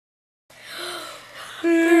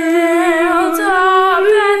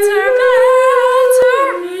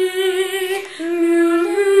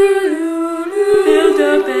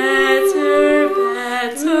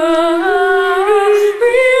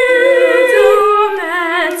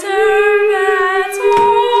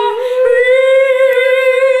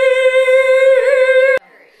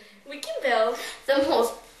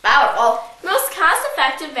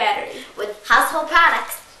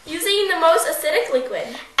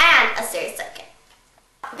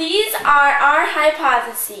these are our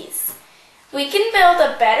hypotheses. We can build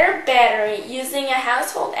a better battery using a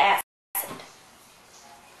household acid.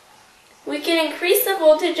 We can increase the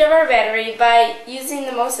voltage of our battery by using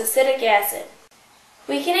the most acidic acid.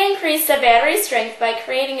 We can increase the battery strength by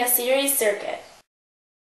creating a series circuit.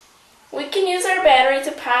 We can use our battery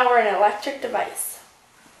to power an electric device.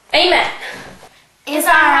 Amen. Is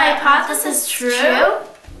our hypothesis true?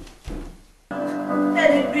 Let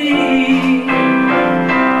it be.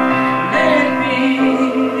 Let it be.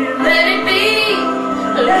 Let it be.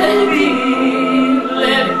 Let it be.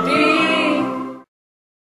 Let it be.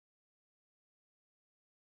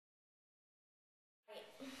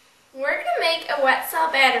 We're going to make a wet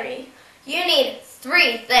cell battery. You need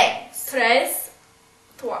 3 things. 3.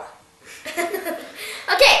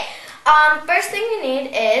 Okay, first thing you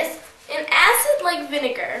need is An acid like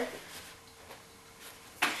vinegar.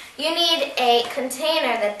 you need a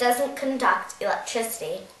container that doesn't conduct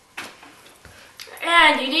electricity.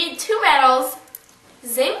 And you need 2 metals,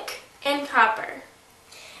 zinc and copper.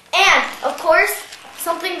 And, of course,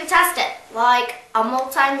 something to test it, like a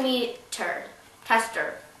multimeter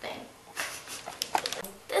tester thing.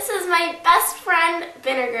 This is my best friend,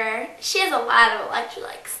 Vinegar. She has a lot of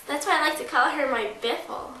electrolytes. That's why I like to call her my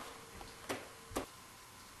biffle.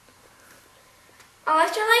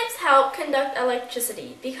 Electrolytes help conduct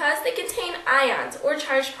electricity because they contain ions or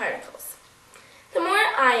charged particles. The more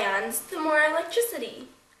ions, the more electricity.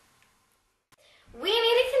 We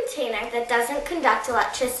need a container that doesn't conduct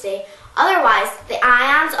electricity, otherwise the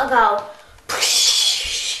ions will go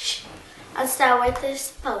instead of where they're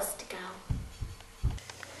supposed to go.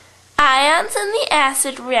 Ions in the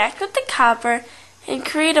acid react with the copper and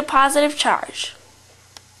create a positive charge.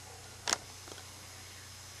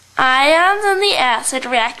 Ions in the acid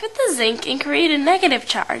react with the zinc and create a negative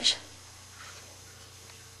charge.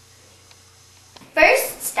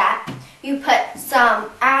 First step, you put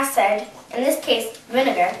some acid, in this case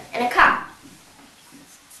vinegar, in a cup.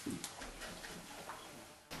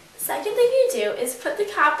 Second thing you do is put the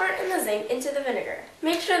copper and the zinc into the vinegar.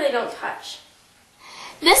 Make sure they don't touch.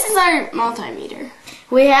 This is our multimeter.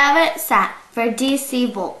 We have it set for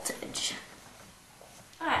DC voltage.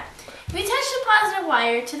 Alright. We attach the positive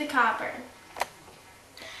wire to the copper.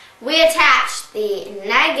 We attach the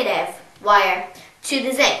negative wire to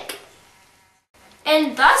the zinc.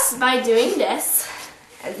 And thus, by doing this,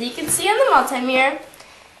 as you can see on the multimeter,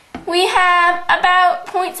 we have about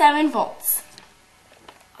 0.7 volts.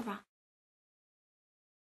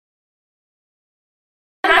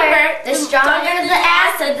 Remember, The stronger the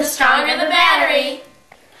acid, the stronger the battery.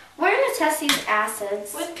 We're going to test these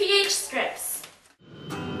acids. With pH strips.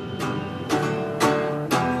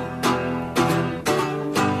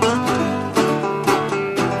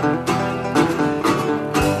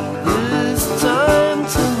 This time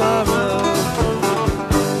tomorrow,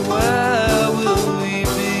 where will we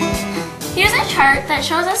be? Here's a chart that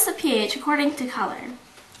shows us the pH according to color.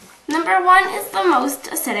 Number 1 is the most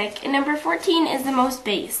acidic, and number 14 is the most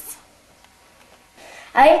base.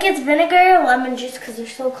 I think it's vinegar and lemon juice because they're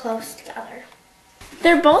so close together.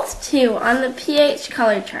 They're both 2 on the pH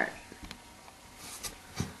color chart.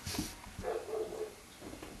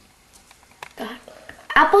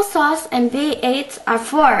 Applesauce and V8s are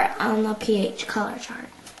 4 on the pH color chart.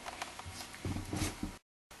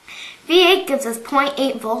 V8 gives us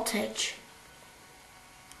 0.8 voltage.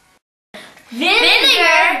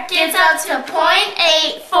 Vinegar gets up to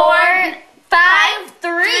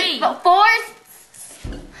 0.8453. But 4,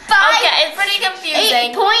 5, Okay, it's pretty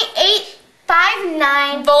confusing.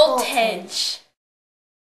 8.859 Voltage.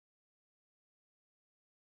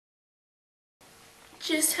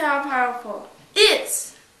 Just how powerful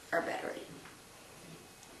is our battery?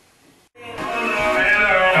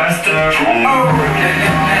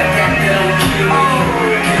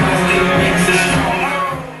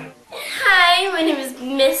 Hi, my name is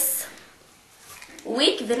Miss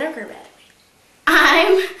Weak Vinegar Battery.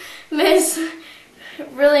 I'm Miss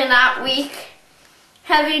Really Not Weak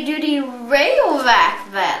Heavy Duty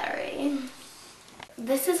Rayovac Battery.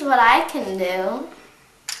 This is what I can do.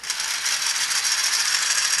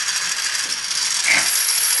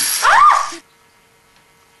 Ah!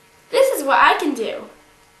 This is what I can do.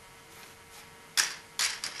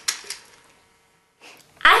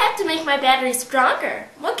 I have to make my battery stronger.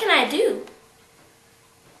 What can I do?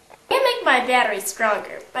 I can make my battery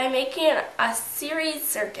stronger by making a series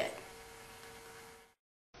circuit.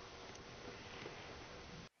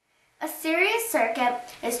 A series circuit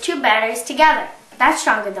is 2 batteries together. That's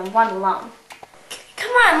stronger than 1 alone.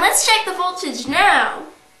 Come on, let's check the voltage now.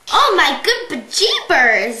 Oh my good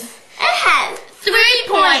bejeepers! It has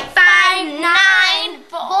 3.59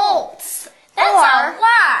 volts.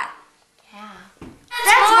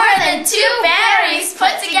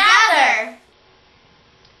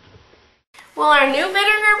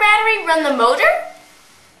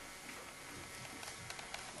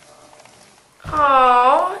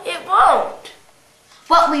 Oh, it won't.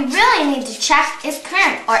 What we really need to check is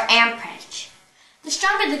current or amperage. The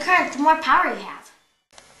stronger the current, the more power you have.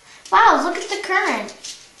 Wow, look at the current.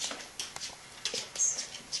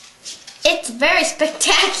 It's very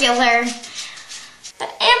spectacular. The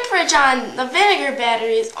amperage on the vinegar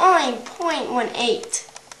battery is only 0.18.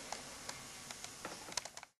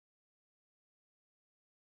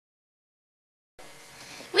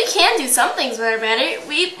 We can do some things with our battery.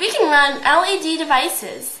 We can run LED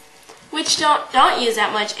devices, which don't use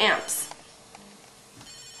that much amps.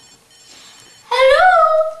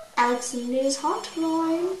 Hello, Alexander's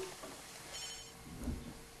hotline.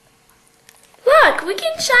 Look, we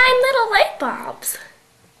can shine little light bulbs.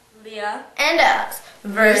 Leah And Alex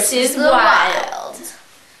versus the wild.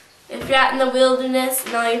 If you're out in the wilderness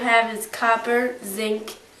and all you have is copper,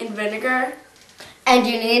 zinc, and vinegar, and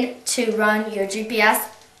you need to run your GPS,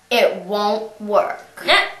 it won't work.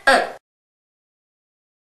 nuh-uh.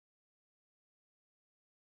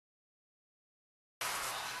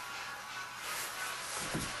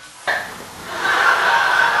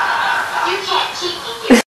 You can't keep me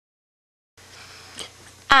here.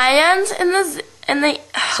 Ions in the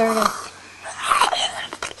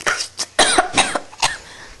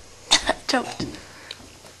choked.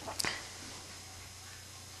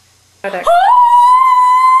 Leah,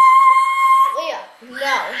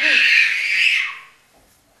 no.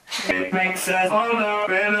 It makes us harder,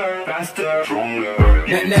 better, faster, stronger.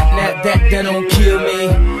 That don't kill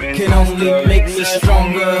me, can only make us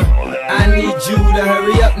stronger. I need you to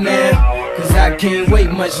hurry up now, cause I can't wait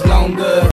much longer.